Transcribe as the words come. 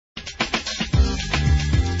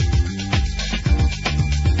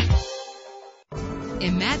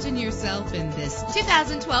Imagine yourself in this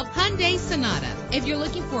 2012 Hyundai Sonata. If you're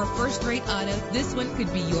looking for a first-rate auto, this one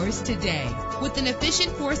could be yours today. With an efficient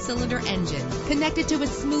 4-cylinder engine connected to a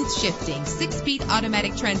smooth shifting 6-speed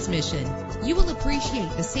automatic transmission, you will appreciate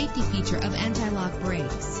the safety feature of anti-lock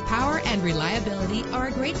brakes. Power and reliability are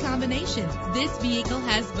a great combination. This vehicle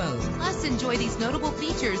has both. Plus, enjoy these notable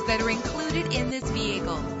features that are included in this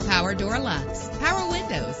vehicle: power door locks, power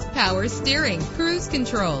windows, power steering, cruise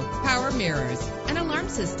control, power mirrors, an alarm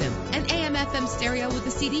system, an AM/FM stereo with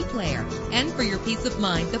a CD player. And for your peace of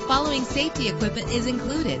mind, the following safety equipment is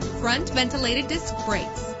included: front ventilated disc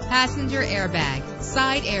brakes, passenger airbag,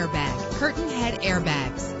 side airbag, curtain head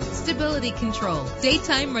airbags, stability control,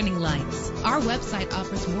 daytime running lights. Our website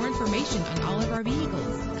offers more information on all of our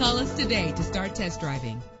vehicles. Call us today to start test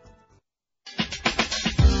driving.